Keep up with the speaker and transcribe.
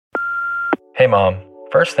Hey Mom,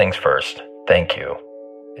 first things first, thank you.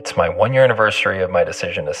 It's my 1-year anniversary of my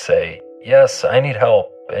decision to say, yes, I need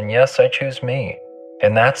help, and yes, I choose me.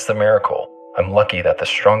 And that's the miracle. I'm lucky that the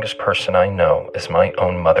strongest person I know is my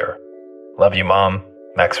own mother. Love you, Mom.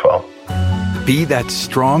 Maxwell. Be that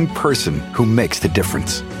strong person who makes the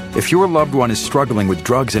difference. If your loved one is struggling with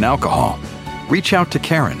drugs and alcohol, reach out to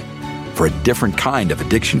Caron for a different kind of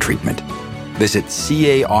addiction treatment. Visit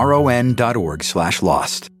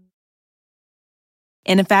caron.org/lost.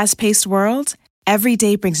 In a fast-paced world, every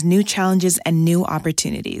day brings new challenges and new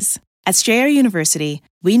opportunities. At Strayer University,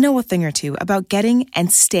 we know a thing or two about getting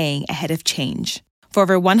and staying ahead of change. For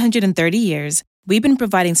over 130 years, we've been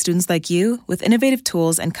providing students like you with innovative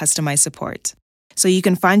tools and customized support, so you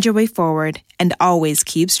can find your way forward and always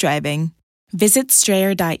keep striving. Visit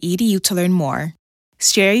strayer.edu to learn more.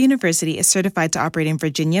 Strayer University is certified to operate in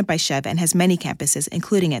Virginia by Chev and has many campuses,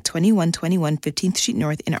 including at 2121 15th Street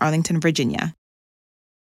North in Arlington, Virginia.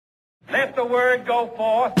 Let the word go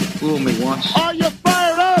forth. Fool me once. Are you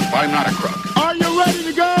fired up? I'm not a crook. Are you ready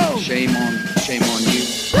to go? Shame on you.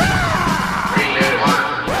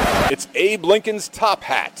 It's Abe Lincoln's Top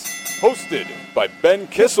Hat, hosted by Ben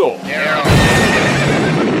Kissel.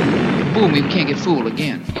 Fool me, we can't get fooled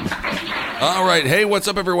again. All right, hey, what's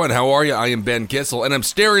up, everyone? How are you? I am Ben Kissel, and I'm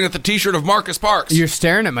staring at the T-shirt of Marcus Parks. You're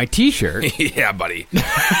staring at my T-shirt? Yeah, buddy.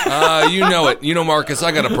 You know it. You know, Marcus,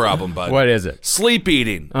 I got a problem, bud. What is it? Sleep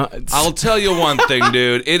eating. I'll tell you one thing,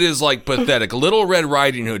 dude. It is, like, pathetic. Little Red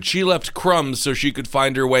Riding Hood, she left crumbs so she could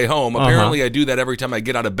find her way home. Apparently, I do that every time I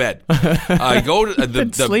get out of bed. I go to the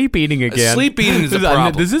sleep eating again. Sleep eating is a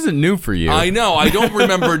problem. This isn't new for you. I know. I don't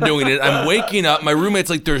remember doing it. I'm waking up. My roommate's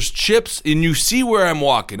like, there's chips, and you see where I'm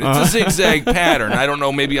walking. It's a zigzag pattern. I don't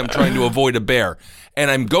know, maybe I'm trying to avoid a bear. And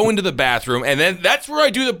I'm going to the bathroom, and then that's where I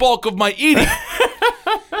do the bulk of my eating.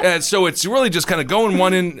 And so it's really just kind of going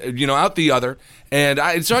one in, out the other. And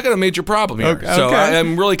so I got a major problem here. Okay. So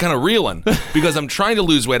I'm really kind of reeling because I'm trying to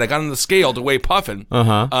lose weight. I got on the scale to weigh Puffin.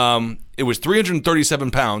 It was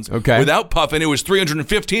 337 pounds. Okay. Without Puffin, it was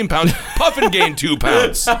 315 pounds. Puffin gained 2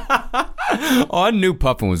 pounds. I knew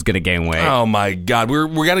Puffin was going to gain weight. Oh, my God.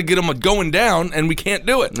 We got to get him going down, and we can't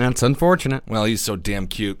do it. That's unfortunate. Well, he's so damn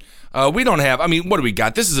cute. We don't have, what do we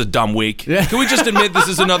got? This is a dumb week. Can we just admit this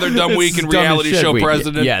is another dumb week in reality show week.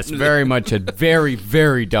 president? Yes, very much a very,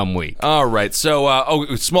 very dumb week. All right, so,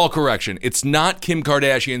 small correction. It's not Kim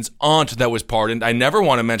Kardashian's aunt that was pardoned. I never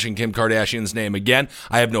want to mention Kim Kardashian's name again.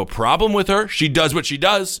 I have no problem with her. She does what she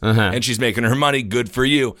does, and she's making her money. Good for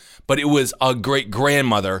you. But it was a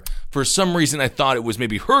great-grandmother. For some reason, I thought it was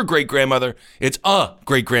maybe her great-grandmother. It's a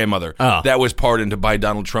great-grandmother that was pardoned by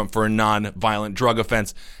Donald Trump for a non-violent drug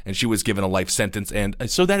offense, and she was given a life sentence, and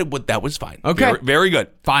so that was fine. Okay. Very, very good.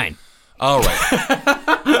 Fine. All right.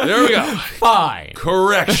 There we go. Fine.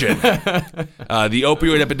 Correction. The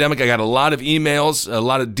opioid epidemic, I got a lot of emails, a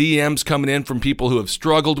lot of DMs coming in from people who have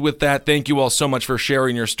struggled with that. Thank you all so much for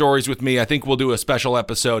sharing your stories with me. I think we'll do a special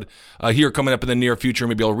episode here coming up in the near future.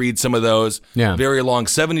 Maybe I'll read some of those. Yeah. Very long.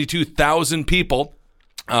 72,000 people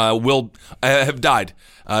will have died.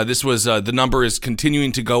 This was the number is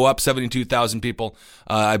continuing to go up. 72,000 people.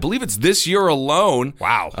 I believe it's this year alone.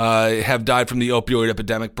 Wow. Have died from the opioid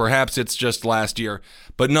epidemic. Perhaps it's just last year,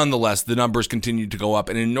 but nonetheless, the numbers continue to go up.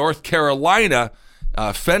 And in North Carolina,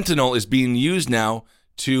 fentanyl is being used now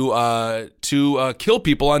to kill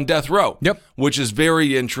people on death row. Yep. Which is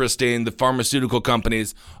very interesting. The pharmaceutical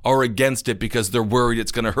companies are against it because they're worried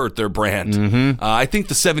it's going to hurt their brand. Mm-hmm. I think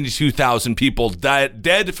the 72,000 people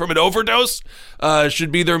dead from an overdose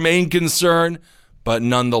should be their main concern. But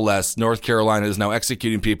nonetheless, North Carolina is now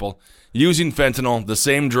executing people using fentanyl, the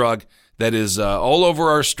same drug that is all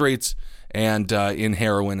over our streets and in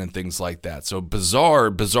heroin and things like that. So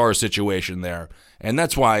bizarre situation there. And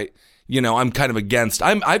that's why, I'm kind of against.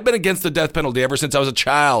 I've been against the death penalty ever since I was a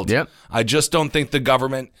child. Yep. I just don't think the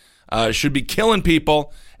government should be killing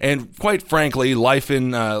people. And quite frankly, life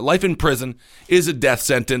in prison is a death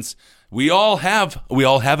sentence. We all have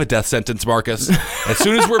a death sentence, Marcus. As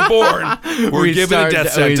soon as we're born, we're given a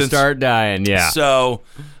death sentence. We start dying, yeah. So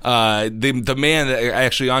the man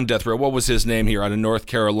actually on death row, what was his name here out of North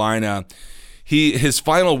Carolina? His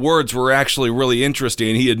final words were actually really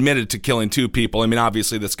interesting. He admitted to killing 2 people.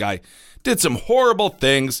 Obviously this guy did some horrible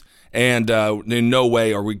things, and in no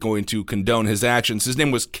way are we going to condone his actions. His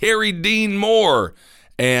name was Kerry Dean Moore,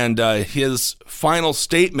 and his final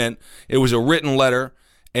statement, it was a written letter,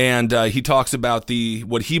 and he talks about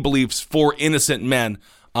what he believes 4 innocent men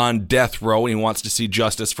on death row, and he wants to see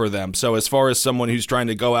justice for them. So as far as someone who's trying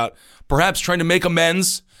to go out, perhaps trying to make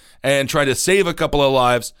amends and try to save a couple of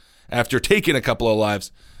lives after taking a couple of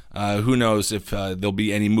lives, Who knows if there'll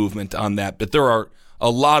be any movement on that? But there are a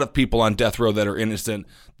lot of people on death row that are innocent.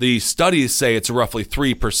 The studies say it's roughly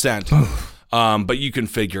 3%, but you can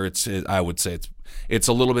figure I would say it's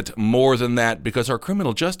a little bit more than that because our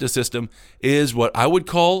criminal justice system is what I would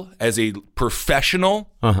call, as a professional,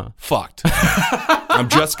 fucked. I'm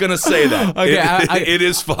just going to say that. Okay, it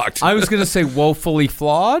is fucked. I was going to say woefully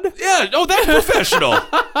flawed. Yeah, that's professional.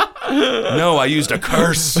 No, I used a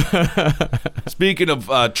curse. Speaking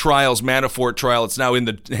of trials, Manafort trial, it's now in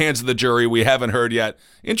the hands of the jury. We haven't heard yet.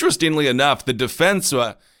 Interestingly enough, the defense,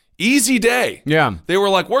 easy day. Yeah. They were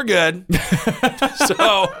like, we're good.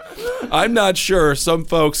 So I'm not sure. Some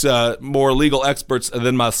folks, more legal experts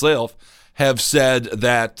than myself, have said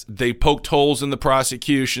that they poked holes in the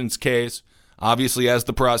prosecution's case. Obviously, as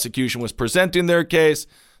the prosecution was presenting their case,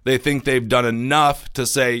 they think they've done enough to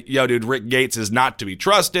say, yo, dude, Rick Gates is not to be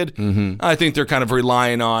trusted. I think they're kind of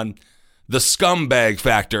relying on the scumbag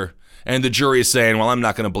factor. And the jury is saying, well, I'm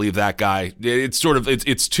not going to believe that guy. It's sort of,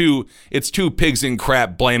 it's two pigs in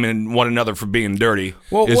crap blaming one another for being dirty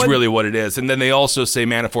really what it is. And then they also say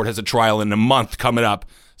Manafort has a trial in a month coming up.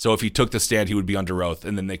 So if he took the stand, he would be under oath,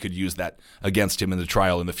 and then they could use that against him in the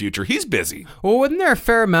trial in the future. He's busy. Well, wasn't there a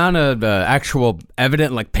fair amount of actual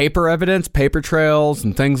evidence, like paper evidence, paper trails,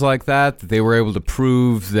 and things like that they were able to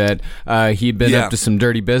prove that he'd been up to some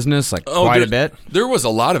dirty business, quite a bit? There was a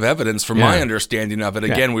lot of evidence from my understanding of it.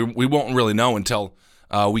 Again, we won't really know until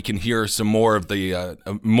we can hear some more of the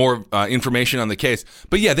information on the case.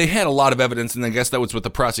 But yeah, they had a lot of evidence, and I guess that was what the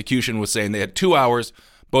prosecution was saying. They had 2 hours,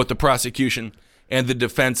 both the prosecution and the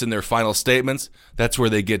defense in their final statements. That's where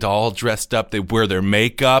they get all dressed up. They wear their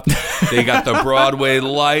makeup. They got the Broadway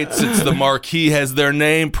lights. It's the marquee has their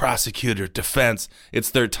name, prosecutor, defense. It's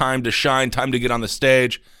their time to shine, time to get on the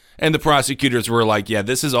stage. And the prosecutors were like, yeah,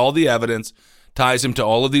 this is all the evidence. Ties him to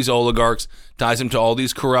all of these oligarchs, ties him to all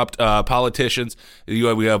these corrupt politicians.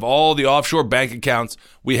 We have all the offshore bank accounts.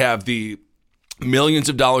 We have the millions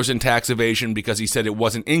of dollars in tax evasion because he said it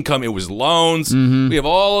wasn't income, it was loans. We have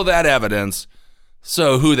all of that evidence.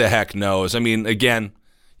 So who the heck knows? I mean, again,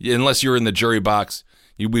 unless you're in the jury box,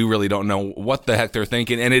 we really don't know what the heck they're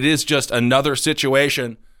thinking. And it is just another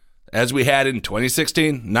situation as we had in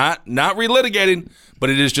 2016. Not relitigating,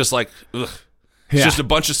 but it is just like, ugh. It's just a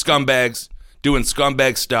bunch of scumbags doing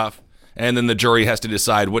scumbag stuff. And then the jury has to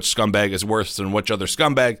decide which scumbag is worse than which other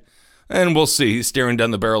scumbag. And we'll see. He's staring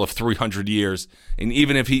down the barrel of 300 years. And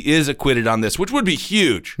even if he is acquitted on this, which would be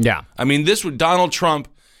huge. Yeah. I mean, Donald Trump,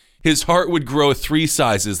 his heart would grow 3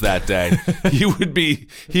 sizes that day.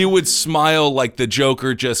 He would smile like the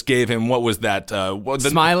Joker just gave him, what was that?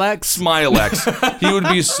 Smilex? Smilex. He would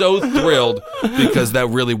be so thrilled because that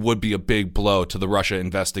really would be a big blow to the Russia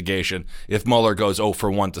investigation if Mueller goes 0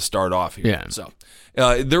 for 1 to start off here. Yeah. So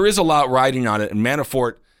there is a lot riding on it. And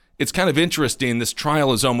Manafort, it's kind of interesting. This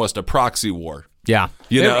trial is almost a proxy war. Yeah.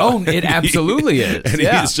 It absolutely is. And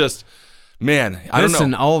he's just... Man, I don't know.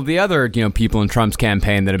 Listen, all of the other people in Trump's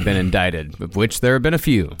campaign that have been indicted, of which there have been a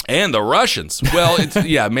few. And the Russians. Well,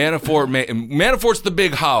 Manafort's the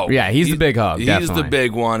big hog. Yeah, he's the big hog, definitely. He's the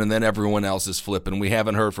big one, and then everyone else is flipping. We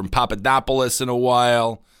haven't heard from Papadopoulos in a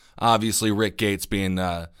while. Obviously, Rick Gates being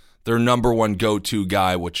their number one go-to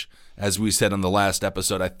guy, which, as we said on the last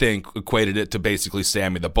episode, I think equated it to basically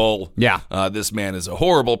Sammy the Bull. Yeah. This man is a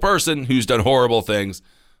horrible person who's done horrible things,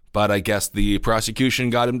 but I guess the prosecution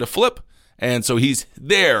got him to flip. And so he's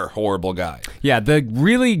their horrible guy. Yeah, the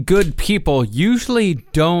really good people usually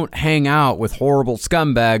don't hang out with horrible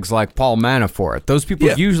scumbags like Paul Manafort. Those people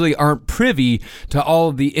usually aren't privy to all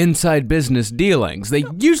of the inside business dealings. They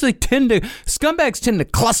usually scumbags tend to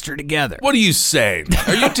cluster together. What are you saying?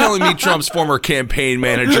 Are you telling me Trump's former campaign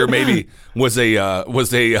manager maybe was a what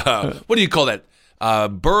do you call that?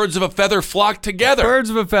 Birds of a feather flock together.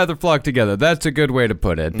 Birds of a feather flock together. That's a good way to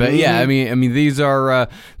put it. But yeah, I mean, these are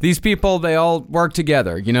these people. They all work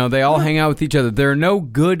together. They all hang out with each other. There are no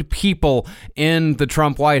good people in the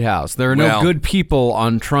Trump White House. There are no good people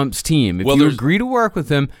on Trump's team. If you agree to work with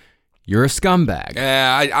him, you're a scumbag.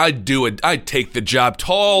 I'd do it. I'd take the job.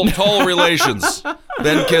 Tall relations.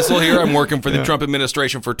 Ben Kissel here. I'm working for the Trump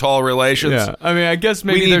administration for tall relations. Yeah, I mean, I guess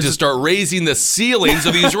maybe we need to start raising the ceilings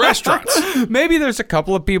of these restaurants. Maybe there's a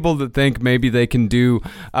couple of people that think maybe they can do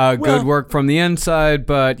good work from the inside,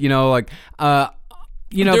 but I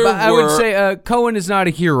would say Cohen is not a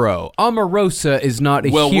hero. Omarosa is not a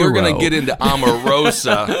hero. Well, we're going to get into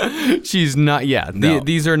Omarosa. She's not. Yeah, no.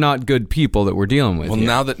 These are not good people that we're dealing with. Well, here.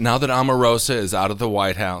 now that Omarosa is out of the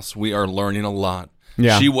White House, we are learning a lot.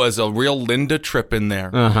 Yeah. She was a real Linda Tripp in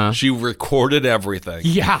there. Uh-huh. She recorded everything.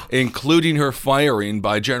 Yeah. Including her firing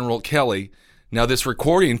by General Kelly. Now, this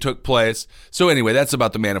recording took place. So anyway, that's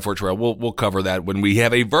about the Manafort trial. We'll cover that when we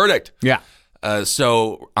have a verdict. Yeah.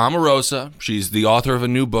 So Omarosa, she's the author of a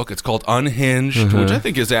new book. It's called Unhinged, which I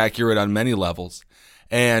think is accurate on many levels.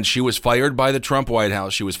 And she was fired by the Trump White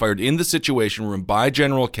House. She was fired in the Situation Room by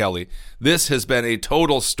General Kelly. This has been a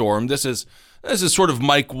total storm. This is sort of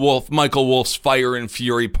Michael Wolff's Fire and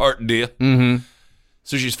Fury part deal. Mm-hmm.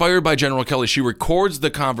 So she's fired by General Kelly. She records the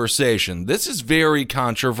conversation. This is very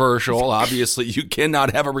controversial. Obviously, you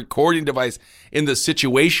cannot have a recording device in the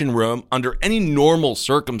Situation Room under any normal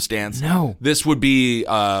circumstance. No. This would be,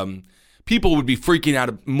 people would be freaking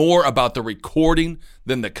out more about the recording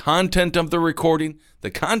than the content of the recording. The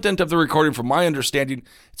content of the recording, from my understanding,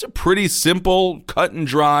 it's a pretty simple, cut and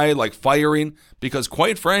dry, like firing, because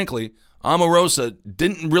quite frankly, Omarosa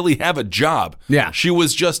didn't really have a job. Yeah. She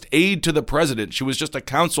was just aide to the president. She was just a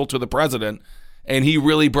counsel to the president, and he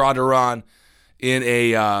really brought her on in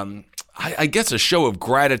a, I guess, a show of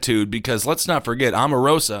gratitude, because let's not forget,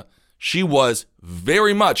 Omarosa, she was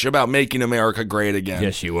very much about making America great again.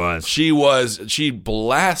 Yes, she was. She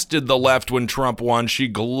blasted the left when Trump won. She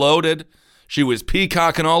gloated. She was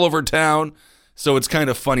peacocking all over town. So it's kind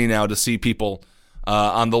of funny now to see people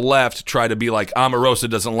on the left try to be like, Omarosa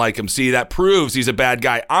doesn't like him. See, that proves he's a bad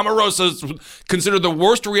guy. Omarosa's considered the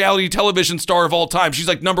worst reality television star of all time. She's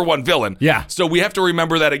like #1 villain. Yeah. So we have to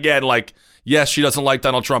remember that again. Like, yes, she doesn't like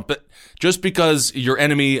Donald Trump, but just because your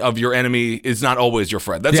enemy of your enemy is not always your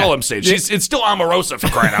friend. That's all I'm saying. It's still Omarosa, for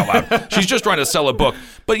crying out loud. She's just trying to sell a book.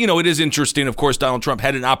 But, it is interesting. Of course, Donald Trump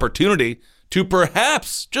had an opportunity to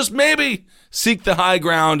perhaps, just maybe, seek the high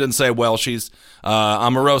ground and say, well, she's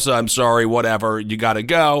Omarosa, I'm sorry, whatever, you got to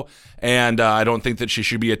go. And I don't think that she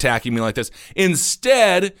should be attacking me like this.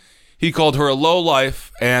 Instead, he called her a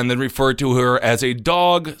lowlife and then referred to her as a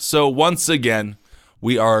dog. So once again,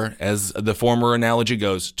 we are, as the former analogy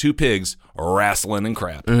goes, two pigs wrestling in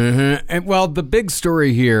crap. Mm-hmm. And, well, the big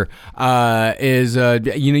story here is,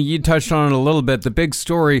 you touched on it a little bit. The big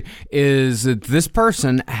story is that this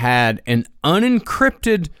person had an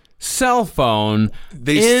unencrypted cell phone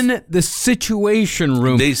in the Situation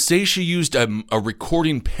Room. They say she used a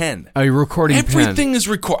recording pen. A recording pen. Everything is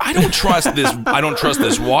recorded. I don't trust this. I don't trust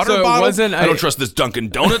this water bottle. I don't trust this Dunkin'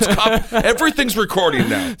 Donuts cup. Everything's recording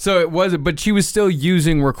now. So it wasn't, but she was still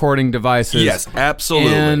using recording devices. Yes,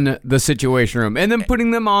 absolutely. In the Situation Room, and then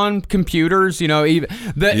putting them on computers.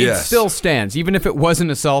 It still stands. Even if it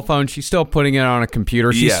wasn't a cell phone, she's still putting it on a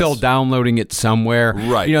computer. She's still downloading it somewhere.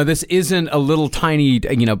 Right. This isn't a little tiny,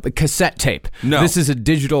 cassette tape. No. This is a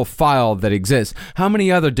digital file that exists. How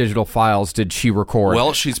many other digital files did she record?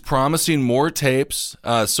 Well, she's promising more tapes.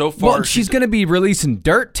 So far, well, she's going to be releasing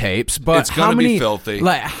dirt tapes, but it's going to be filthy.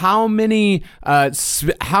 Like how many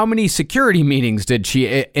security meetings did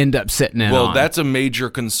she end up sitting in? Well, on? that's a major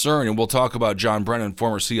concern, and we'll talk about John Brennan,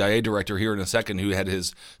 former CIA director, here in a second, who had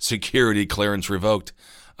his security clearance revoked.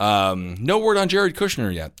 No word on Jared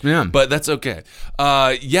Kushner yet. Yeah. But that's okay.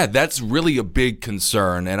 That's really a big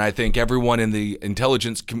concern. And I think everyone in the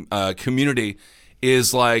intelligence community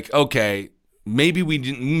is like, okay, maybe we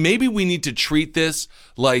need to treat this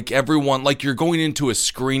like everyone, like you're going into a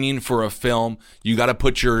screening for a film. You got to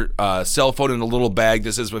put your cell phone in a little bag.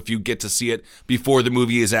 This is if you get to see it before the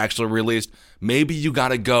movie is actually released. Maybe you got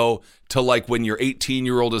to go to like when your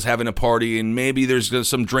 18-year-old is having a party and maybe there's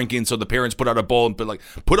some drinking, so the parents put out a bowl and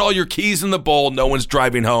put all your keys in the bowl. No one's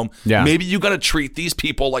driving home. Yeah. Maybe you got to treat these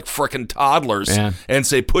people like frickin' toddlers and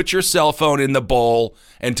say, put your cell phone in the bowl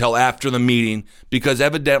until after the meeting, because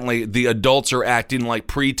evidently the adults are acting like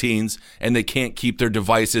preteens and they can't keep their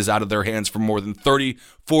devices out of their hands for more than 30,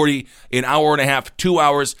 40, an hour and a half, 2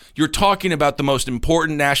 hours. You're talking about the most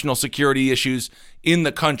important national security issues in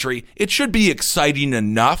the country. It should be exciting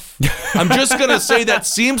enough. I'm just going to say that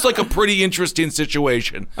seems like a pretty interesting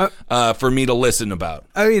situation for me to listen about.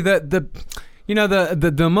 I mean,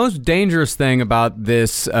 the most dangerous thing about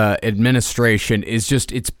this administration is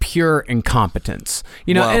just its pure incompetence.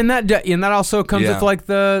 And that also comes with like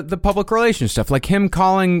the public relations stuff, like him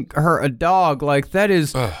calling her a dog. Like that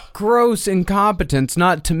is gross incompetence,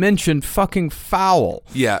 not to mention fucking foul.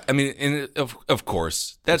 Yeah, I mean, and of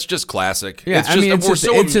course, that's just classic. Yeah,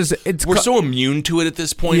 we're so immune to it at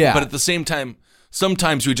this point. Yeah. But at the same time,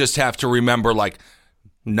 sometimes we just have to remember, like,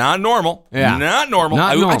 not normal. Yeah. Not normal.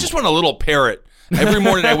 I just want a little parrot. Every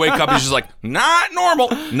morning I wake up, he's just like, not normal.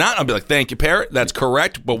 I'll be like, thank you, parrot. That's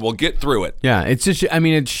correct, but we'll get through it. Yeah, it's just,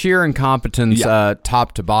 it's sheer incompetence,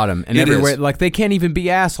 top to bottom. And everywhere, like, they can't even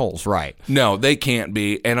be assholes, right? No, they can't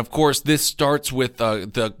be. And of course, this starts with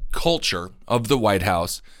the culture of the White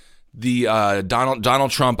House.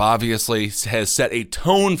 Donald Trump obviously has set a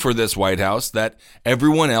tone for this White House that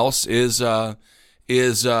everyone else is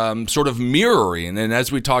sort of mirroring. And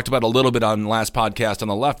as we talked about a little bit on the last podcast on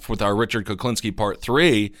the left with our Richard Kuklinski Part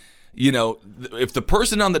 3, if the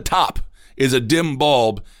person on the top is a dim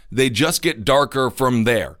bulb, they just get darker from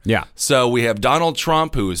there. Yeah. So we have Donald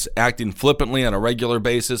Trump, who's acting flippantly on a regular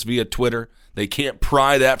basis via Twitter. They can't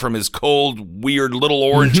pry that from his cold, weird little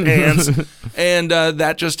orange hands. And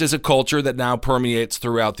that just is a culture that now permeates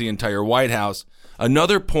throughout the entire White House.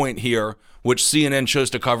 Another point here, which CNN chose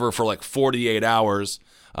to cover for like 48 hours,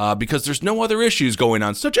 because there's no other issues going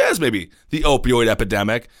on, such as maybe the opioid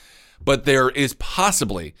epidemic. But there is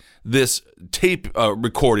possibly this tape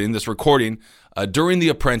recording during The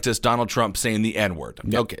Apprentice, Donald Trump saying the N-word.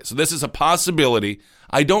 Yep. Okay, so this is a possibility.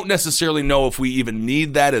 I don't necessarily know if we even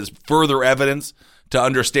need that as further evidence to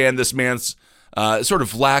understand this man's sort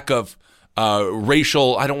of lack of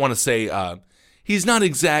racial, I don't want to say, he's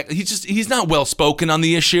not well-spoken on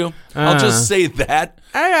the issue. I'll just say that.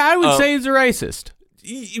 I would say he's a racist.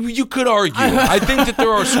 You could argue. I think that there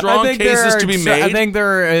are strong cases to be made. I think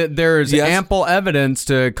there's ample evidence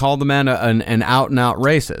to call the man an out-and-out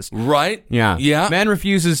racist. Right? Yeah. Yeah. Man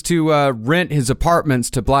refuses to rent his apartments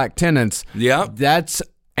to black tenants. Yeah. That's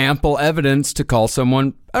ample evidence to call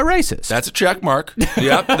someone a racist. That's a check mark.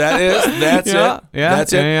 Yep, that's it. Yeah,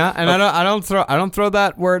 That's it. Yeah. And I don't throw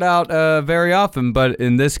that word out very often, but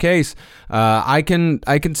in this case, I can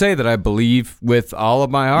say that I believe with all of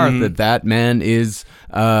my heart that man is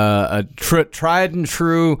a tried and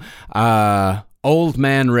true old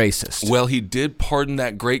man racist. Well, he did pardon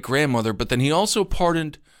that great grandmother, but then he also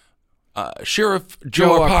pardoned Sheriff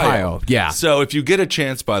Joe Arpaio. Yeah. So if you get a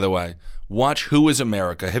chance, by the way, watch Who is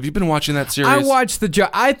America. Have you been watching that series? I watched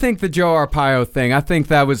I think the Joe Arpaio thing, I think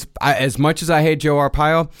that was, as much as I hate Joe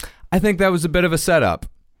Arpaio, I think that was a bit of a setup.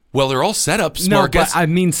 Well, they're all setups, No, Marcus. but I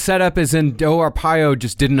mean setup as in Joe Arpaio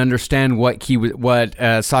just didn't understand what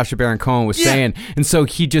Sacha Baron Cohen was saying, and so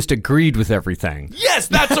he just agreed with everything. Yes,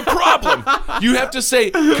 that's a problem. You have to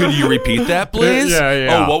say, could you repeat that, please?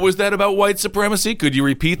 Yeah. Oh, what was that about white supremacy? Could you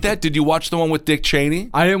repeat that? Did you watch the one with Dick Cheney?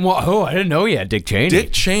 I didn't know he had Dick Cheney.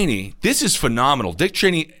 Dick Cheney, this is phenomenal. Dick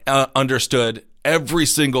Cheney understood every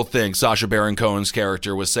single thing Sacha Baron Cohen's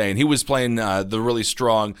character was saying. He was playing the really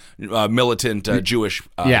strong, militant Jewish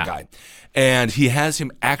guy. And he has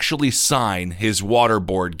him actually sign his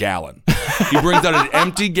waterboard gallon. He brings out an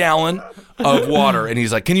empty gallon of water, and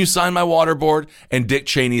he's like, can you sign my waterboard? And Dick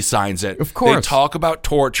Cheney signs it. Of course. They talk about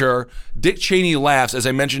torture. Dick Cheney laughs, as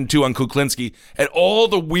I mentioned too on Kuklinski, at all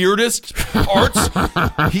the weirdest parts.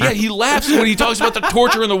 He laughs when he talks about the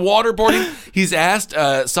torture and the waterboarding. He's asked,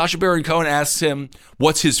 Sacha Baron Cohen asks him,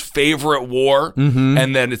 what's his favorite war?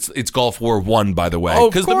 And then it's Gulf War I, by the way.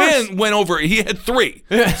 Because the man went over, he had 3.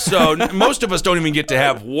 So most of us don't even get to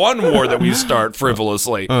have one war that we start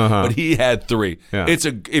frivolously. But he had 3. Yeah.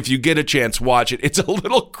 If you get a chance, watch it. It's a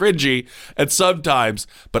little cringy at sometimes,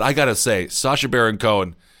 but I gotta say, Sacha Baron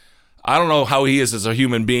Cohen, I don't know how he is as a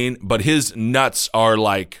human being, but his nuts are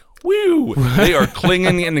like, woo! They are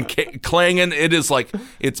clinging and clanging. It is like,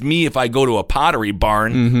 it's me if I go to a pottery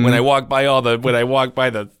barn when I walk by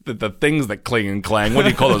the things that cling and clang. What do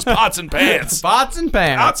you call those? Pots and pans. Pots and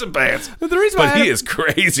pans. Pots and pans. But he is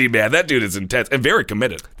crazy, man. That dude is intense and very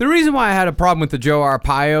committed. The reason why I had a problem with the Joe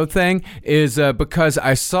Arpaio thing is because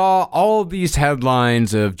I saw all of these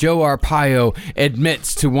headlines of Joe Arpaio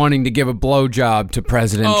admits to wanting to give a blowjob to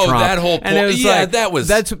President Trump. That whole point. And it was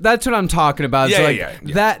that's what I'm talking about. Yeah.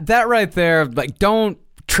 That right there, like, don't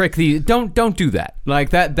trick these. Don't do that. Like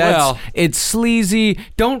it's sleazy.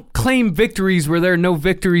 Don't claim victories where there are no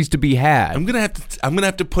victories to be had. I'm gonna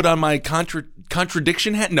have to put on my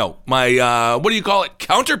contradiction hat. No, my what do you call it?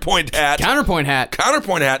 Counterpoint hat. Counterpoint hat.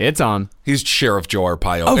 It's on. He's Sheriff Joe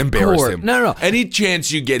Arpaio. Embarrass him. No. Any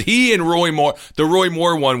chance you get. He and Roy Moore. The Roy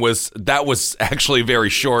Moore one was actually very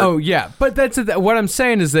short. Oh yeah, but what I'm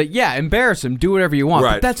saying is that embarrass him. Do whatever you want.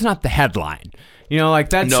 Right. But that's not the headline. You know, like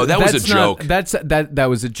that was a joke. That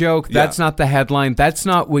was a joke. Yeah. That's not the headline. That's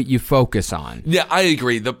not what you focus on. Yeah, I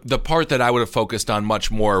agree. The part that I would have focused on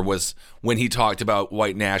much more was when he talked about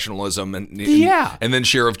white nationalism and then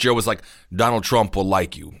Sheriff Joe was like, Donald Trump will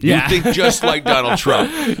like you. Yeah. You think just like Donald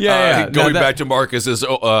Trump. Going back to Marcus's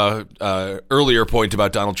earlier point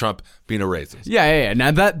about Donald Trump being a racist. Yeah.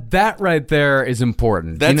 Now that right there is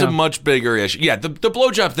important. That's a much bigger issue. Yeah, the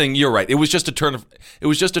blowjob thing. You're right. It was just a turn of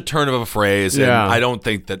a phrase. Yeah. And I don't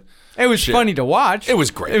think that. It was funny to watch. It was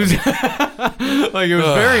great. It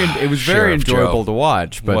was very enjoyable to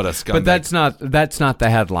watch. But what a scumbag. But that's not the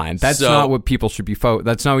headline. That's not what people should be.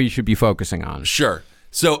 That's not what you should be focusing on. Sure.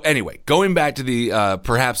 So anyway, going back to the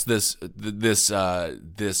perhaps this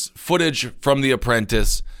footage from The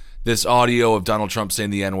Apprentice, this audio of Donald Trump saying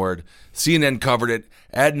the N-word, CNN covered it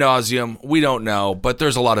ad nauseum. We don't know, but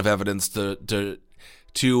there's a lot of evidence to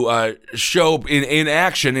show in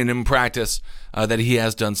action and in practice that he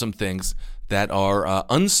has done some things that are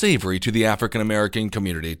unsavory to the African American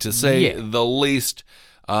community, to say the least.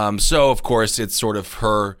 So of course it's sort of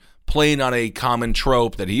her playing on a common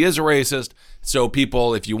trope that he is a racist. So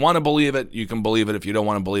people, if you want to believe it, you can believe it. If you don't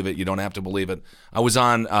want to believe it, you don't have to believe it. I was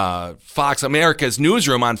on Fox America's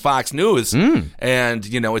newsroom on Fox News, and,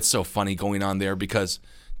 it's so funny going on there because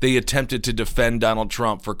they attempted to defend Donald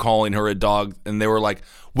Trump for calling her a dog, and they were like,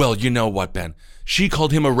 well, you know what, Ben? She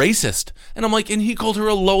called him a racist. And I'm like, and he called her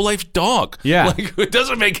a low-life dog. Yeah. Like, it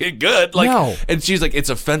doesn't make it good. Like, no. And she's like,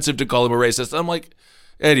 it's offensive to call him a racist. I'm like,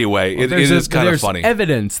 anyway, it is kind of funny. There's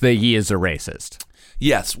evidence that he is a racist.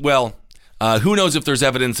 Yes, well... who knows if there's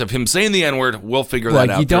evidence of him saying the N-word? We'll figure that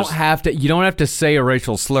out. You don't have to say a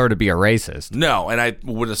racial slur to be a racist. No, and I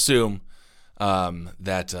would assume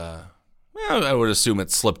that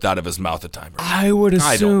it slipped out of his mouth a time or two. I would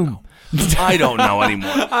assume. I don't know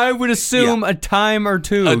anymore. I would assume a time or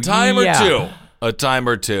two. A time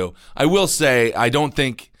or two. I will say, I don't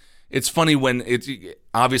think it's funny when it's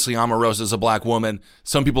obviously Omarosa is a black woman.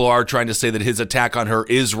 Some people are trying to say that his attack on her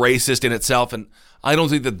is racist in itself, and I don't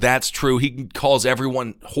think that that's true. He calls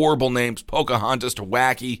everyone horrible names, Pocahontas to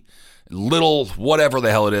wacky, little, whatever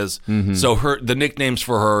the hell it is. Mm-hmm. So the nicknames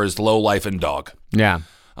for her is low life and dog. Yeah.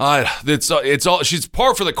 It's all. She's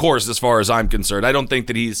par for the course as far as I'm concerned. I don't think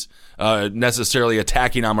that he's necessarily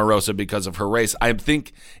attacking Omarosa because of her race. I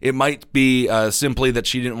think it might be simply that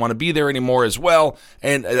she didn't want to be there anymore as well.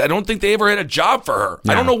 And I don't think they ever had a job for her.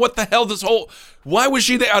 No. I don't know what the hell why was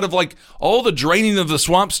she there out of like all the draining of the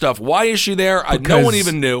swamp stuff? Why is she there? No one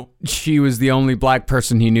even knew. She was the only black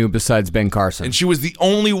person he knew besides Ben Carson. And she was the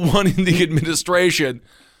only one in the administration.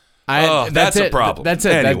 That's a problem. That's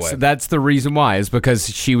it. Anyway. That's the reason why, is because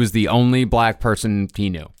she was the only black person he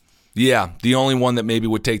knew. Yeah, the only one that maybe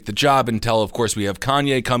would take the job until, of course, we have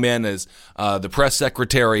Kanye come in as the press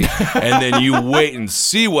secretary, and then you wait and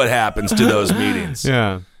see what happens to those meetings.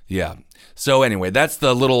 Yeah. So anyway, that's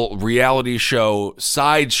the little reality show,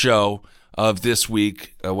 sideshow of this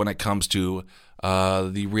week when it comes to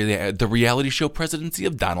the reality show presidency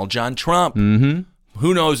of Donald John Trump. Mm-hmm.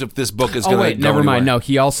 Who knows if this book is going to go anywhere. Never mind. No,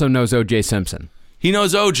 he also knows O.J. Simpson. He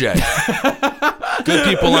knows O.J. Good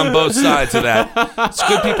people on both sides of that. It's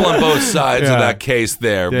good people on both sides of that case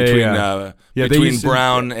there between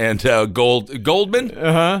Brown and Goldman.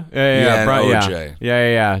 And O.J.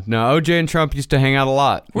 Yeah. No, O.J. and Trump used to hang out a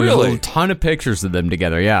lot. Really? There's a ton of pictures of them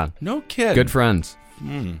together. Yeah. No kidding. Good friends.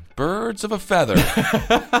 Birds of a feather.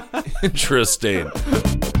 Interesting.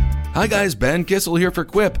 Hi guys, Ben Kissel here for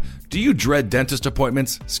Quip. Do you dread dentist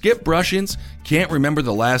appointments, skip brushings, can't remember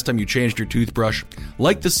the last time you changed your toothbrush?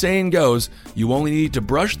 Like the saying goes, you only need to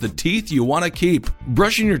brush the teeth you want to keep.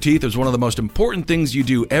 Brushing your teeth is one of the most important things you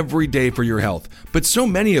do every day for your health, but so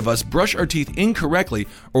many of us brush our teeth incorrectly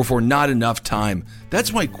or for not enough time.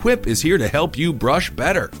 That's why Quip is here to help you brush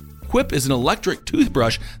better. Quip is an electric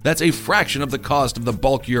toothbrush that's a fraction of the cost of the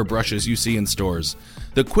bulkier brushes you see in stores.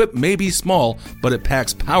 The Quip may be small, but it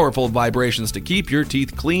packs powerful vibrations to keep your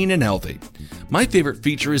teeth clean and healthy. My favorite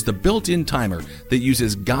feature is the built-in timer that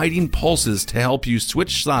uses guiding pulses to help you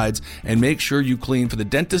switch sides and make sure you clean for the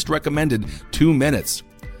dentist-recommended 2 minutes.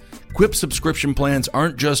 Quip subscription plans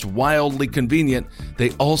aren't just wildly convenient,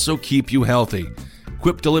 they also keep you healthy.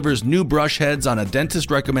 Quip delivers new brush heads on a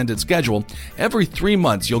dentist-recommended schedule. Every 3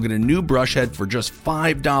 months, you'll get a new brush head for just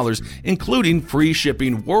 $5, including free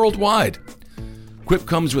shipping worldwide. Quip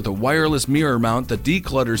comes with a wireless mirror mount that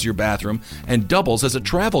declutters your bathroom and doubles as a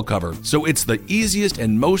travel cover, so it's the easiest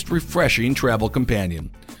and most refreshing travel companion.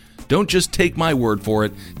 Don't just take my word for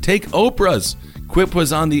it, take Oprah's. Quip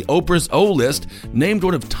was on the Oprah's O list, named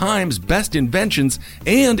one of Time's best inventions,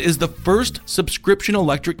 and is the first subscription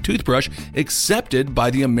electric toothbrush accepted by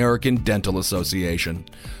the American Dental Association.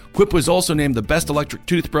 Quip was also named the best electric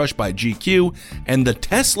toothbrush by GQ and the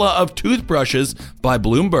Tesla of toothbrushes by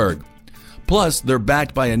Bloomberg. Plus, they're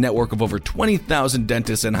backed by a network of over 20,000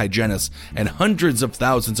 dentists and hygienists, and hundreds of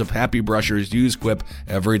thousands of happy brushers use Quip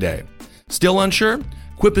every day. Still unsure?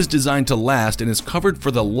 Quip is designed to last and is covered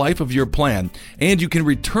for the life of your plan, and you can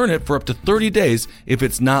return it for up to 30 days if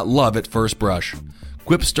it's not love at first brush.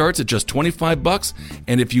 Quip starts at just $25,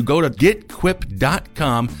 and if you go to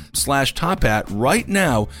getquip.com/tophat right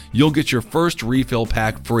now, you'll get your first refill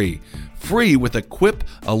pack free with a Quip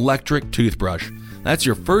electric toothbrush. That's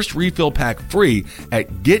your first refill pack free at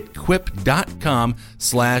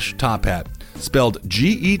getquip.com/tophat. spelled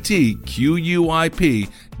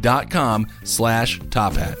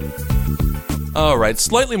GETQUIP.com/Top Hat. All right,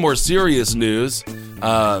 slightly more serious news.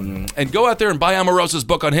 And go out there and buy Omarosa's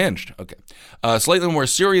book Unhinged. Okay. Slightly more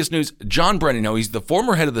serious news. John Brennan, he's the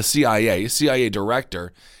former head of the CIA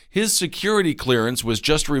director. His security clearance was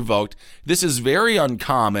just revoked. This is very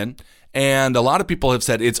uncommon, and a lot of people have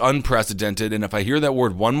said it's unprecedented, and if I hear that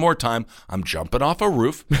word one more time, I'm jumping off a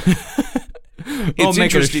roof. We'll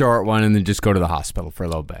make it a short one and then just go to the hospital for a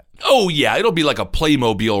little bit. Oh, yeah. It'll be like a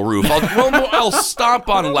Playmobil roof. I'll stomp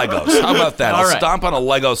on Legos. How about that? I'll stomp on a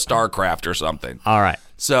Lego StarCraft or something. All right.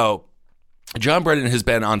 So, John Brennan has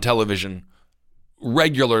been on television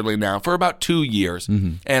regularly now for about 2 years,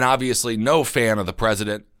 and obviously no fan of the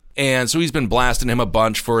president. And so he's been blasting him a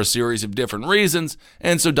bunch for a series of different reasons.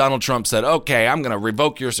 And so Donald Trump said, okay, I'm going to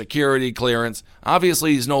revoke your security clearance.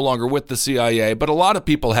 Obviously, he's no longer with the CIA, but a lot of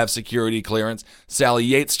people have security clearance. Sally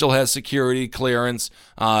Yates still has security clearance.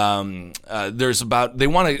 They want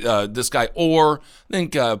this guy Orr. I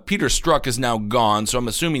think Peter Strzok is now gone, so I'm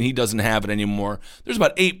assuming he doesn't have it anymore. There's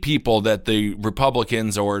about 8 people that the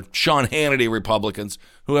Republicans, or Sean Hannity Republicans,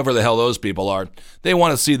 whoever the hell those people are, they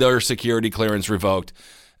want to see their security clearance revoked.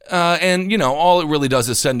 And, all it really does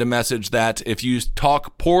is send a message that if you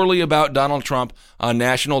talk poorly about Donald Trump on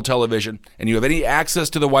national television and you have any access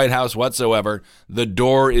to the White House whatsoever, the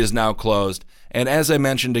door is now closed. And as I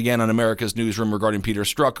mentioned again on America's Newsroom regarding Peter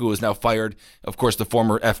Strzok, who is now fired, of course, the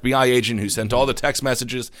former FBI agent who sent all the text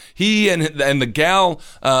messages, he and the gal,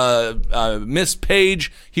 Miss Page,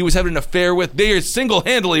 he was having an affair with, they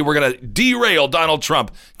single-handedly were going to derail Donald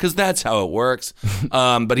Trump, because that's how it works.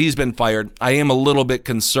 But he's been fired. I am a little bit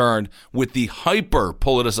concerned with the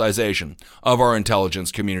hyper-politicization of our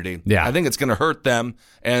intelligence community. Yeah. I think it's going to hurt them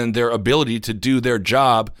and their ability to do their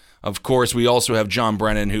job. Of course, we also have John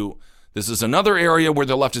Brennan, who... This is another area where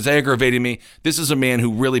the left is aggravating me. This is a man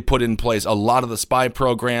who really put in place a lot of the spy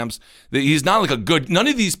programs. He's not like none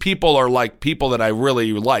of these people are like people that I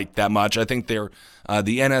really like that much. I think they're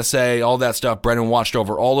the NSA, all that stuff. Brennan watched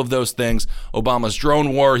over all of those things. Obama's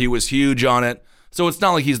drone war, he was huge on it. So it's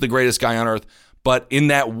not like he's the greatest guy on earth. But in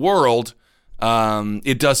that world,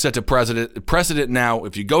 it does set a precedent now.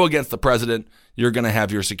 If you go against the president, you're going to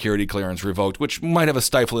have your security clearance revoked, which might have a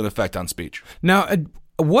stifling effect on speech. Now,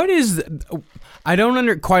 I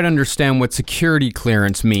don't quite understand what security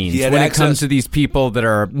clearance means when it comes to these people that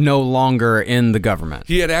are no longer in the government.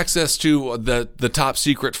 He had access to the top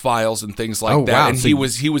secret files and things like that, and he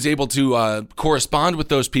was able to correspond with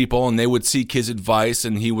those people, and they would seek his advice,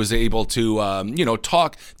 and he was able to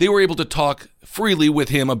talk. They were able to talk freely with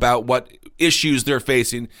him about what issues they're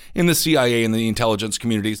facing in the CIA and the intelligence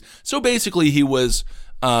communities. So basically, he was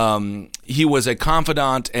a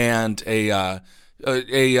confidant and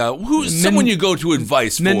someone you go to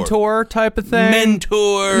advice for. Mentor type of thing?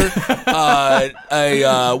 Mentor.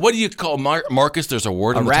 What do you call Marcus? There's a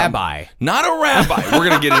word. A rabbi. Not a rabbi. We're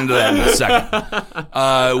going to get into that in a second.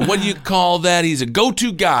 What do you call that? He's a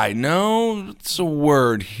go-to guy. No, it's a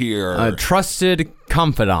word here. A trusted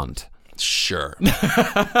confidant. Sure.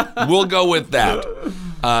 We'll go with that.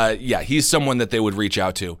 He's someone that they would reach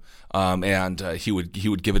out to. And he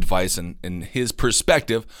would give advice in his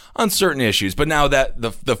perspective on certain issues. But now that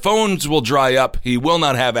the phones will dry up, he will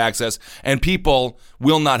not have access, and people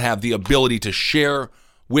will not have the ability to share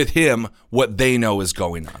with him what they know is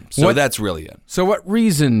going on. So that's really it. So what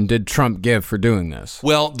reason did Trump give for doing this?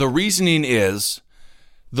 Well, the reasoning is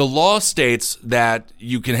the law states that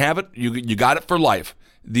you can have it, you got it for life.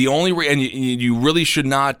 The only and you really should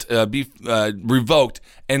not be revoked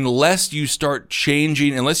unless you start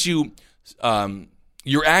changing, unless you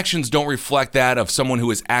your actions don't reflect that of someone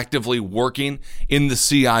who is actively working in the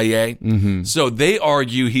CIA. Mm-hmm. So they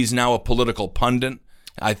argue he's now a political pundit.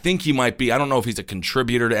 I think he might be. I don't know if he's a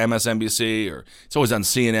contributor to MSNBC or it's always on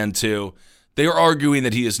CNN too. They are arguing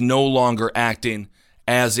that he is no longer acting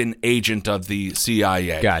as an agent of the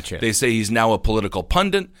CIA. Gotcha. They say he's now a political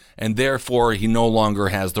pundit, and therefore he no longer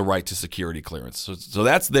has the right to security clearance. So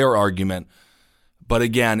that's their argument. But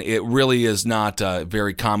again, it really is not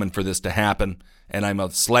very common for this to happen, and I'm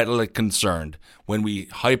slightly concerned when we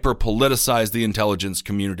hyper-politicize the intelligence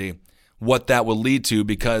community, what that will lead to,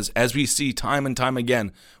 because as we see time and time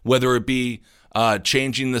again, whether it be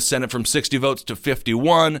changing the Senate from 60 votes to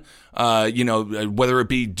 51, whether it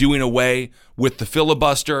be doing away with the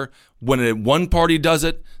filibuster. When one party does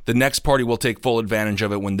it, the next party will take full advantage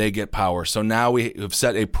of it when they get power. So now we have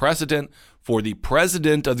set a precedent for the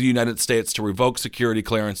president of the United States to revoke security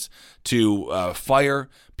clearance, to fire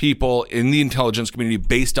people in the intelligence community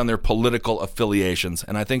based on their political affiliations.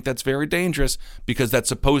 And I think that's very dangerous because that's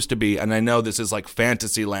supposed to be, and I know this is like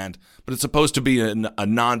fantasy land, but it's supposed to be a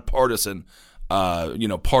nonpartisan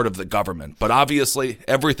part of the government. But obviously,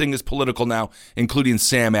 everything is political now, including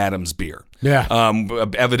Sam Adams beer. Yeah.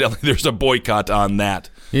 Evidently, there's a boycott on that.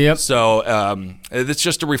 Yep. So it's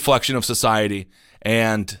just a reflection of society,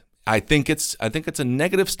 and I think it's a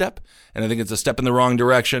negative step, and I think it's a step in the wrong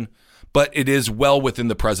direction. But it is well within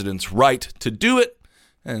the president's right to do it,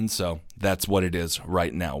 and so that's what it is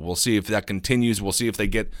right now. We'll see if that continues. We'll see if they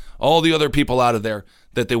get all the other people out of there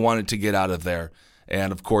that they wanted to get out of there.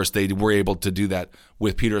 And, of course, they were able to do that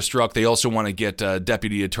with Peter Strzok. They also want to get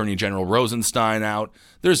Deputy Attorney General Rosenstein out.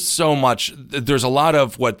 There's so much. There's a lot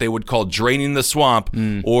of what they would call draining the swamp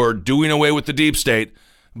or doing away with the deep state.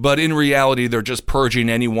 But in reality, they're just purging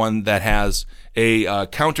anyone that has a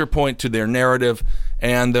counterpoint to their narrative.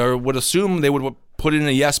 And they would assume they would put in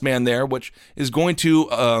a yes man there, which is going to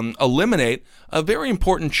eliminate a very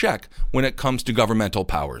important check when it comes to governmental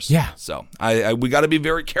powers. Yeah. So we got to be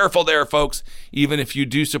very careful there, folks. Even if you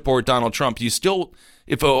do support Donald Trump, you still,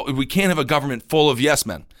 if we can't have a government full of yes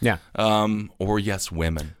men. Yeah. Or yes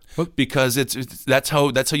women. Because that's how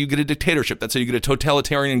you get a dictatorship. That's how you get a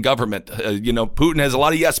totalitarian government. Putin has a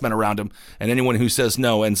lot of yes men around him, and anyone who says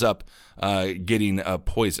no ends up getting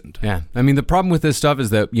poisoned. Yeah. I mean, the problem with this stuff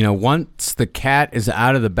is that, once the cat is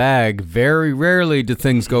out of the bag, very rarely do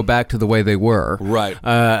things go back to the way they were. Right.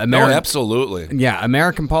 Absolutely. Yeah.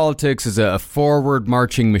 American politics is a forward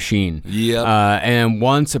marching machine. Yeah. And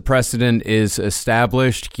once a precedent is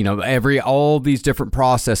established, all these different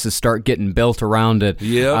processes start getting built around it.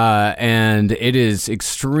 Yeah. And it is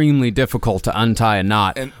extremely difficult to untie a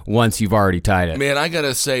knot once you've already tied it. Man, I got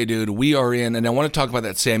to say, dude, we are in, and I want to talk about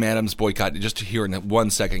that Sam Adams boycott just here in 1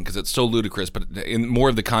 second because it's so ludicrous, but in more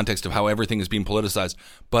of the context of how everything is being politicized.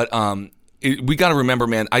 But we got to remember,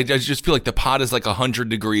 man, I just feel like the pot is like 100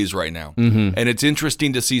 degrees right now. Mm-hmm. And it's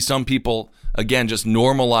interesting to see some people, again, just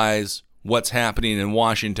normalize what's happening in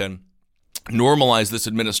Washington, normalize this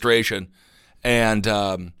administration, and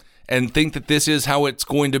think that this is how it's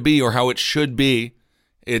going to be or how it should be.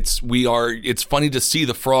 It's funny to see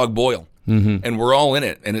the frog boil, and we're all in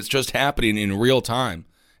it, and it's just happening in real time.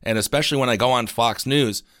 And especially when I go on Fox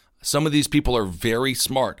News, some of these people are very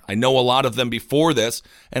smart. I know a lot of them before this,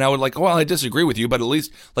 and I would I disagree with you, but at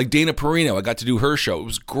least like Dana Perino, I got to do her show. It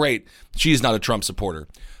was great. She's not a Trump supporter,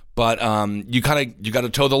 but you got to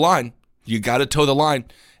toe the line. You got to toe the line.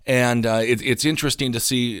 And it's interesting to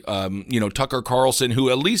see, Tucker Carlson, who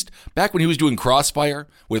at least back when he was doing Crossfire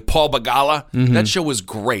with Paul Begala, that show was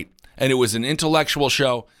great. And it was an intellectual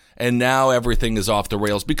show. And now everything is off the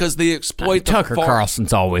rails because they exploit Tucker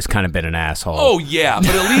Carlson's always kind of been an asshole. Oh yeah,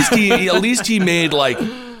 but at least he made like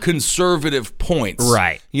conservative points.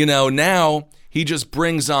 Right. Now he just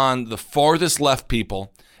brings on the farthest left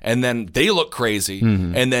people, and then they look crazy,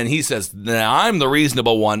 and then he says, "Nah, I'm the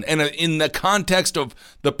reasonable one." And in the context of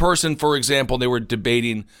the person, for example, they were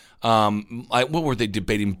debating. What were they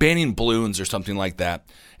debating? Banning balloons or something like that.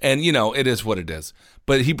 And it is what it is.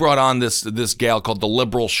 But he brought on this gal called the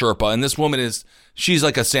Liberal Sherpa, and this woman she's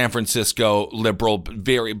like a San Francisco liberal,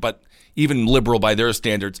 but even liberal by their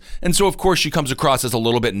standards. And so of course she comes across as a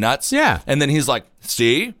little bit nuts. Yeah. And then he's like,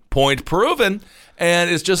 "See, point proven."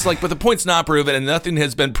 And it's just like, but the point's not proven, and nothing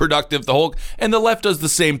has been productive. And the left does the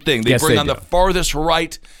same thing. They bring on the farthest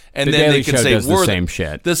right. And then they can say the same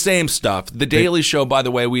shit. The same stuff. The Daily Show, by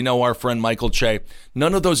the way, we know our friend Michael Che.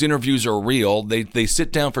 None of those interviews are real. They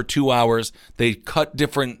sit down for 2 hours. They cut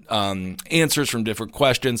different answers from different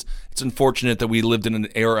questions. It's unfortunate that we lived in an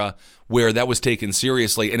era where that was taken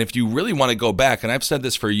seriously. And if you really want to go back, and I've said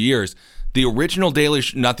this for years, the original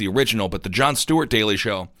not the original, but the Jon Stewart Daily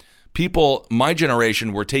Show, people, my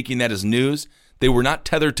generation, were taking that as news. They were not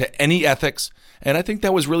tethered to any ethics. And I think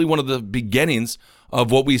that was really one of the beginnings of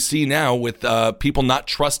what we see now with people not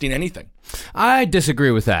trusting anything. I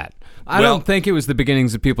disagree with that. I don't think it was the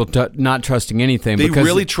beginnings of people not trusting anything. They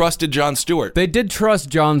really trusted Jon Stewart. They did trust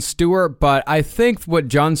Jon Stewart, but I think what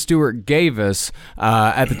Jon Stewart gave us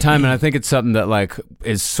at the time, and I think it's something that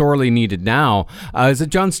is sorely needed now, is that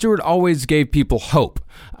Jon Stewart always gave people hope.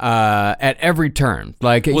 At every turn.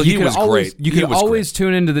 He was great. You could always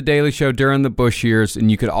tune into the Daily Show during the Bush years, and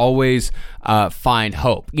you could always find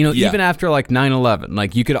hope. Even after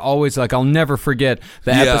 9/11, you could always I'll never forget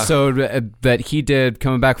the episode that he did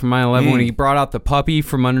coming back from 9/11 when he brought out the puppy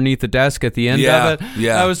from underneath the desk at the end of it.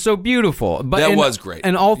 Yeah, that was so beautiful. That was great.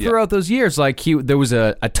 And all throughout those years, there was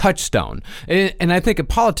a touchstone. And I think in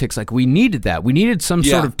politics, we needed that. We needed some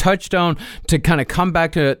sort of touchstone to kind of come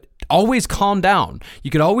back to always calm down. You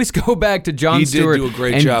could always go back to Jon Stewart. He did do a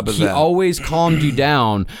great and job of he that. always calmed you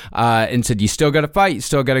down and said, you still got to fight. You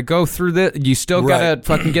still got to go through this. You still got to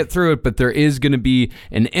fucking get through it. But there is going to be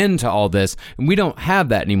an end to all this. And we don't have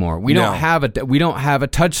that anymore. We don't have a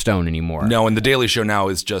touchstone anymore. No, and the Daily Show now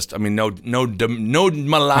is just, I mean, no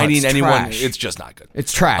maligning anyone. trash. It's just not good.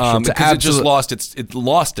 It's trash. Because it just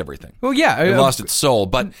lost everything. Well, yeah. It lost its soul.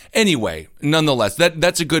 But anyway, nonetheless,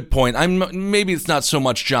 that's a good point. Maybe it's not so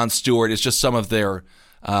much Jon Stewart. It's just some of their,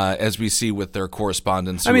 as we see with their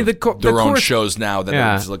correspondents. I mean, their own shows now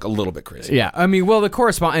that it's like a little bit crazy. Yeah, I mean, well, the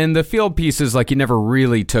correspondent and the field pieces, like you never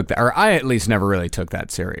really took that, or I at least never really took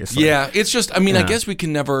that seriously. Yeah, it's just, I mean, I guess we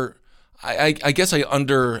can never. I guess I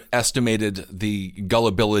underestimated the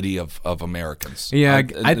gullibility of Americans. Yeah,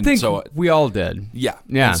 I think we all did. Yeah.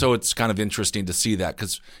 Yeah. And so it's kind of interesting to see that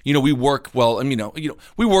because, we work,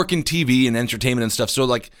 we work in TV and entertainment and stuff. So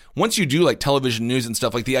like once you do like television news and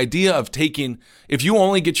stuff, like the idea of if you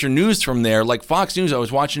only get your news from there, like Fox News, I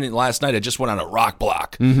was watching it last night. I just went on a rock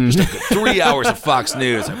block. Just a good 3 hours of Fox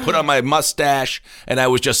News. I put on my mustache and I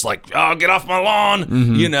was just like, oh, get off my lawn,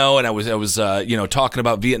 and I was talking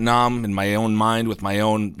about Vietnam in my own mind with my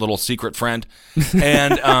own little secret friend.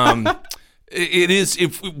 And, it is,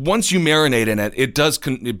 once you marinate in it,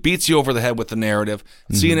 it beats you over the head with the narrative.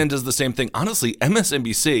 CNN does the same thing. Honestly,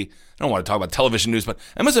 MSNBC, I don't want to talk about television news, but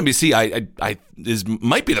MSNBC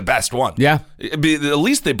might be the best one. Yeah. At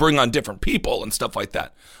least they bring on different people and stuff like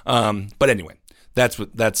that. But anyway, that's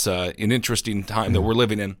an interesting time that we're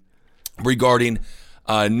living in regarding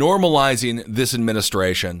normalizing this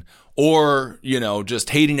administration or, just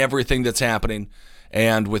hating everything that's happening.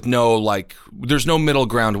 And with there's no middle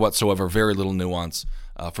ground whatsoever, very little nuance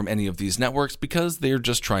from any of these networks because they're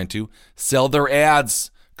just trying to sell their ads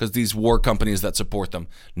because these war companies that support them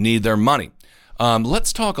need their money.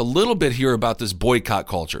 Let's talk a little bit here about this boycott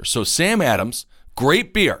culture. So Sam Adams,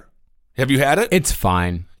 great beer. Have you had it? It's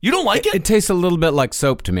fine. You don't like it? It tastes a little bit like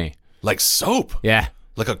soap to me. Like soap? Yeah.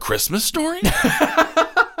 Like A Christmas Story?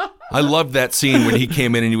 I loved that scene when he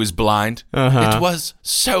came in and he was blind. It was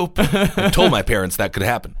soap. I told my parents that could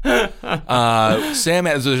happen. Sam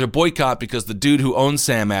Adams, there's a boycott because the dude who owns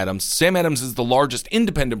Sam Adams is the largest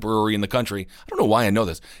independent brewery in the country. I don't know why I know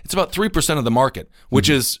this. It's about 3% of the market, which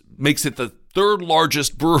makes it the third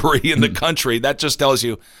largest brewery in the country. That just tells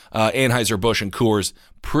you Anheuser-Busch and Coors,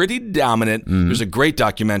 pretty dominant. There's a great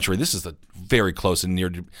documentary. This is very close and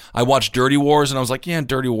near. I watched Dirty Wars and I was like, yeah,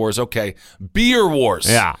 Dirty Wars, okay. Beer Wars.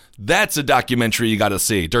 Yeah. That's a documentary you got to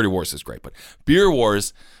see. Dirty Wars is great, but Beer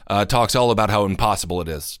Wars talks all about how impossible it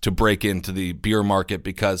is to break into the beer market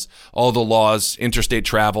because all the laws, interstate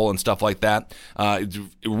travel and stuff like that,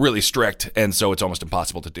 really strict, and so it's almost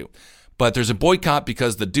impossible to do. But there's a boycott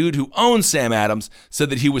because the dude who owns Sam Adams said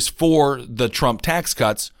that he was for the Trump tax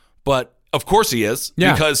cuts, but of course he is,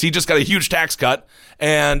 because he just got a huge tax cut,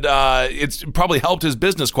 and it's probably helped his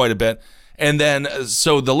business quite a bit. And then,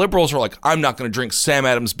 so the liberals are like, I'm not going to drink Sam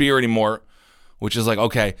Adams beer anymore, which is like,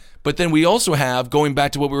 okay. But then we also have, going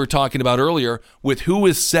back to what we were talking about earlier, with who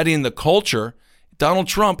is setting the culture, Donald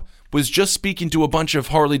Trump was just speaking to a bunch of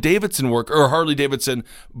Harley Davidson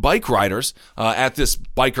bike riders at this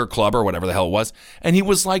biker club or whatever the hell it was, and he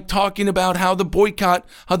was like talking about how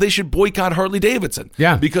they should boycott Harley Davidson,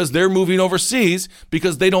 because they're moving overseas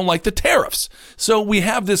because they don't like the tariffs. So we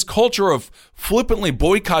have this culture of flippantly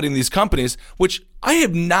boycotting these companies, which I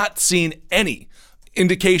have not seen any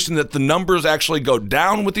indication that the numbers actually go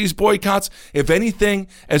down with these boycotts. If anything,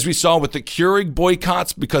 as we saw with the Keurig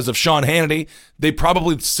boycotts because of Sean Hannity,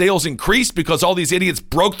 sales increased because all these idiots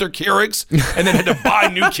broke their Keurigs and then had to buy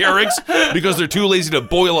new Keurigs because they're too lazy to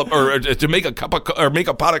boil up or to make a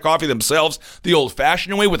pot of coffee themselves the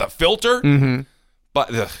old-fashioned way with a filter.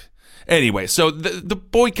 But anyway, so the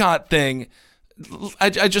boycott thing,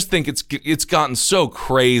 I just think it's gotten so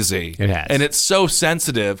crazy. It has. And it's so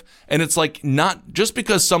sensitive. And it's like, not just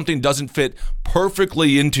because something doesn't fit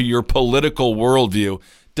perfectly into your political worldview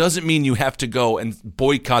doesn't mean you have to go and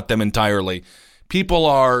boycott them entirely. People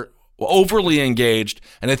are overly engaged,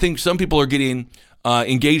 and I think some people are getting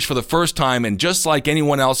engaged for the first time, and just like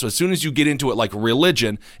anyone else, as soon as you get into it, like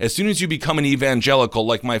religion, as soon as you become an evangelical,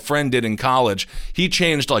 like my friend did in college, he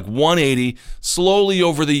changed like 180 slowly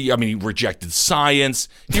he rejected science,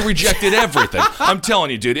 he rejected everything. I'm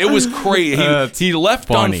telling you, dude, it was crazy. He left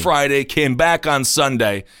funny. on Friday, came back on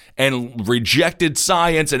Sunday, and rejected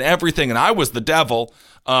science and everything, and I was the devil.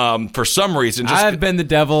 For some reason, I've been the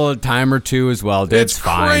devil a time or two as well. Dude. It's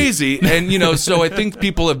fine. crazy, and so I think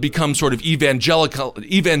people have become sort of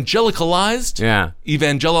evangelicalized. Yeah,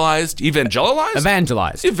 evangelized,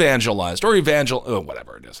 evangelized, or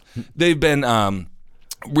whatever it is. They've been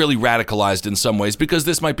really radicalized in some ways, because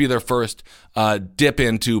this might be their first dip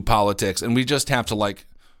into politics, and we just have to like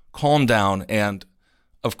calm down and,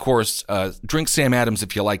 of course, drink Sam Adams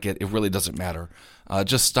if you like it. It really doesn't matter.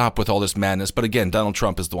 Just stop with all this madness. But again, Donald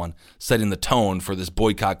Trump is the one setting the tone for this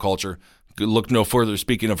boycott culture. Look no further.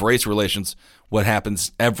 Speaking of race relations, what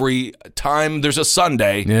happens every time there's a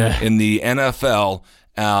Sunday in the NFL?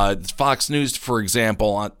 Fox News, for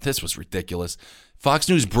example, this was ridiculous. Fox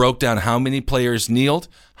News broke down how many players kneeled,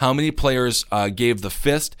 how many players gave the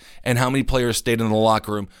fist, and how many players stayed in the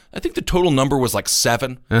locker room. I think the total number was like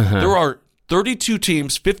 7. There are 32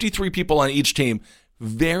 teams, 53 people on each team.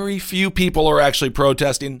 Very few people are actually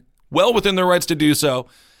protesting, well within their rights to do so,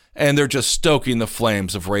 and they're just stoking the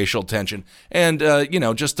flames of racial tension. And,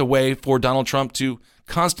 just a way for Donald Trump to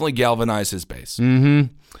constantly galvanize his base.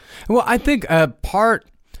 Well, I think part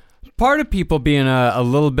of people being a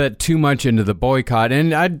little bit too much into the boycott,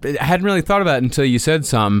 and I hadn't really thought about it until you said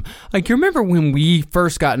something. Like, you remember when we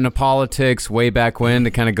first got into politics way back when,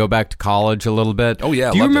 to kind of go back to college a little bit? Oh, yeah.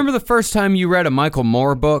 Do you remember the first time you read a Michael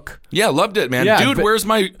Moore book? Yeah, loved it, man. Yeah, Dude, where's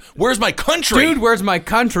my country? Dude, where's my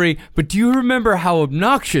country? But do you remember how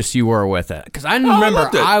obnoxious you were with it? Because I remember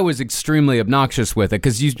I was extremely obnoxious with it,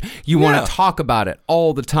 because you want to talk about it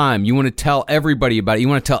all the time. You want to tell everybody about it. You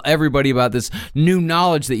want to tell everybody about this new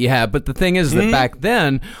knowledge that you have. But the thing is that back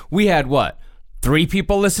then, we had what? 3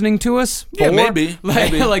 people listening to us? 4? Yeah, maybe.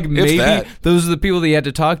 Maybe those are the people that you had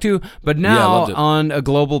to talk to. But now on a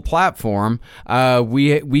global platform,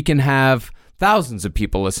 we can have thousands of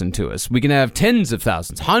people listen to us. We can have tens of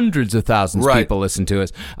thousands, hundreds of thousands of people listen to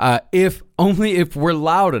us, if we're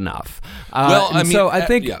loud enough. I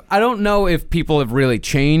don't know if people have really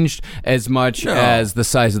changed as much as the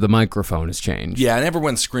size of the microphone has changed. Yeah, and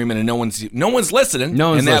everyone's screaming and no one's listening.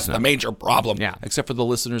 That's the major problem. Yeah. Except for the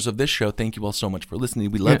listeners of this show. Thank you all so much for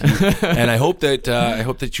listening. We love you, and I hope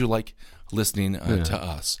that you like listening to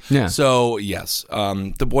us. Yeah. So yes,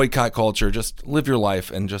 the boycott culture. Just live your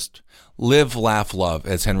life and just live, laugh, love,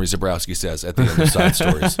 as Henry Zebrowski says at the end of Side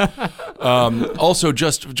Stories. Also,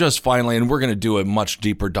 just finally, and we're going to do a much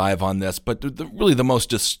deeper dive on this, but really the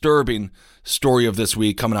most disturbing story of this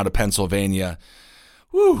week coming out of Pennsylvania.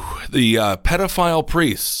 The pedophile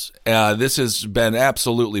priests. This has been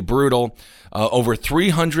absolutely brutal. Over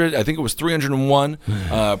 300, I think it was 301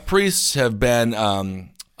 priests have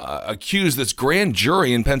been accused. This grand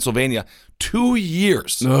jury in Pennsylvania, 2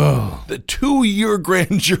 years. The 2-year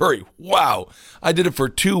grand jury. Wow. I did it for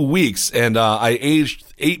 2 weeks, and I aged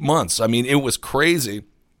 8 months. I mean, it was crazy.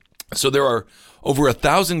 So there are over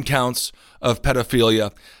 1,000 counts of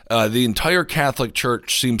pedophilia. The entire Catholic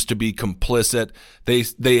Church seems to be complicit.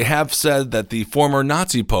 They have said that the former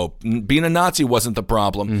Nazi Pope, being a Nazi wasn't the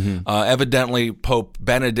problem. Evidently, Pope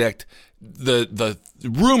Benedict, the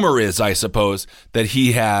rumor is, I suppose, that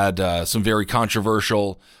he had some very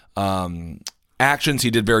controversial actions. He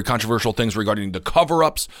did very controversial things regarding the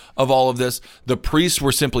cover-ups of all of this. The priests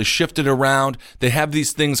were simply shifted around. They have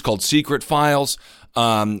these things called secret files,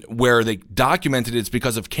 where they documented it's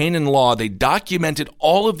because of canon law. They documented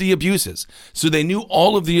all of the abuses. So they knew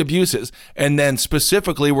all of the abuses. And then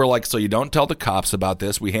specifically were like, so you don't tell the cops about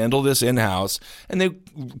this. We handle this in-house. And they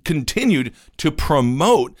continued to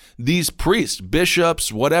promote these priests, bishops,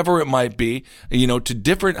 whatever it might be, to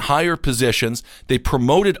different higher positions. They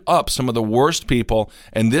promoted up some of the worst people.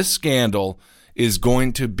 And this scandal is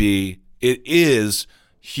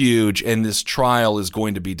huge, and this trial is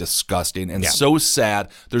going to be disgusting and so sad.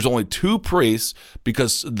 There's only 2 priests,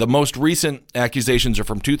 because the most recent accusations are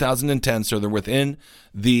from 2010, so they're within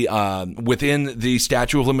the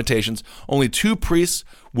statute of limitations. Only 2 priests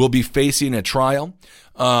will be facing a trial.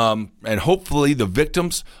 And hopefully the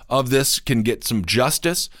victims of this can get some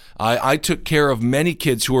justice. I took care of many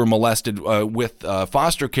kids who were molested with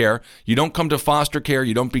foster care. You don't come to foster care.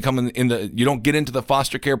 You don't you don't get into the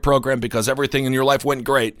foster care program because everything in your life went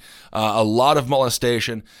great. A lot of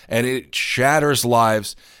molestation, and it shatters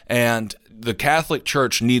lives. And the Catholic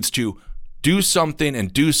Church needs to do something,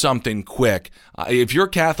 and do something quick. If you're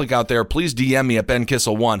Catholic out there, please DM me at Ben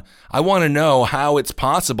Kissel 1. I want to know how it's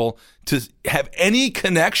possible to have any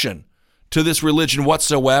connection to this religion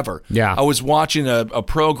whatsoever. Yeah. I was watching a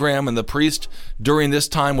program, and the priest during this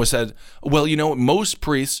time said, well, most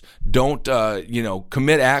priests don't,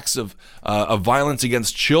 commit acts of violence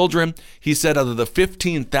against children. He said out of the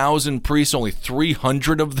 15,000 priests, only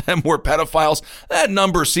 300 of them were pedophiles. That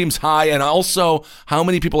number seems high. And also, how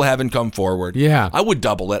many people haven't come forward? Yeah. I would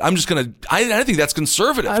double it. I'm just going to, I think that's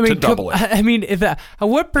conservative to double it. I mean,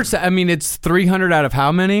 what percent? I mean, it's 300 out of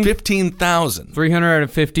how many? 15,000. 300 out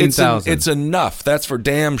of 15,000. It's enough. That's for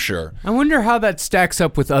damn sure. I wonder how that stacks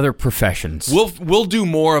up with other professions. We'll do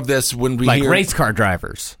more of this when we like hear race car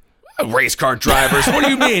drivers. Race car drivers. What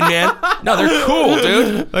do you mean, man? No, they're cool,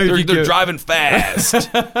 dude. They're driving fast.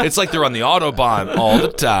 It's like they're on the Autobahn all the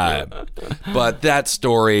time. But that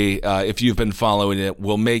story, if you've been following it,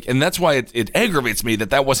 will make, and that's why it aggravates me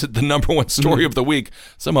that wasn't the number one story of the week.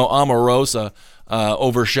 Somehow Omarosa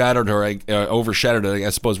overshadowed it. I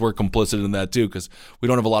suppose we're complicit in that too, because we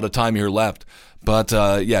don't have a lot of time here left. But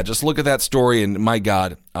yeah, just look at that story, and my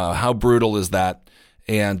God, how brutal is that?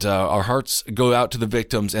 And our hearts go out to the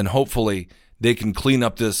victims, and hopefully they can clean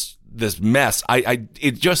up this mess.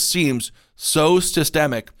 It just seems so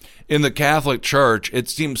systemic in the Catholic Church. It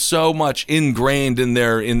seems so much ingrained in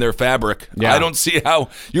their fabric. Yeah. I don't see how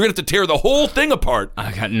you're gonna have to tear the whole thing apart.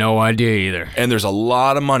 I got no idea either. And there's a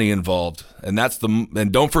lot of money involved, and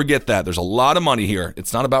don't forget that there's a lot of money here.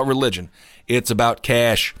 It's not about religion. It's about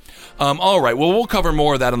cash. All right, well, we'll cover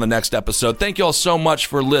more of that on the next episode. Thank you all so much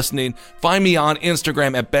for listening. Find me on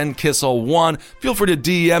Instagram at BenKissel1. Feel free to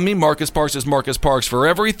DM me. Marcus Parks is Marcus Parks for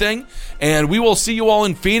everything. And we will see you all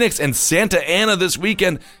in Phoenix and Santa Ana this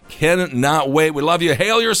weekend. Cannot wait. We love you.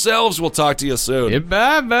 Hail yourselves. We'll talk to you soon.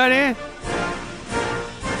 Goodbye, buddy.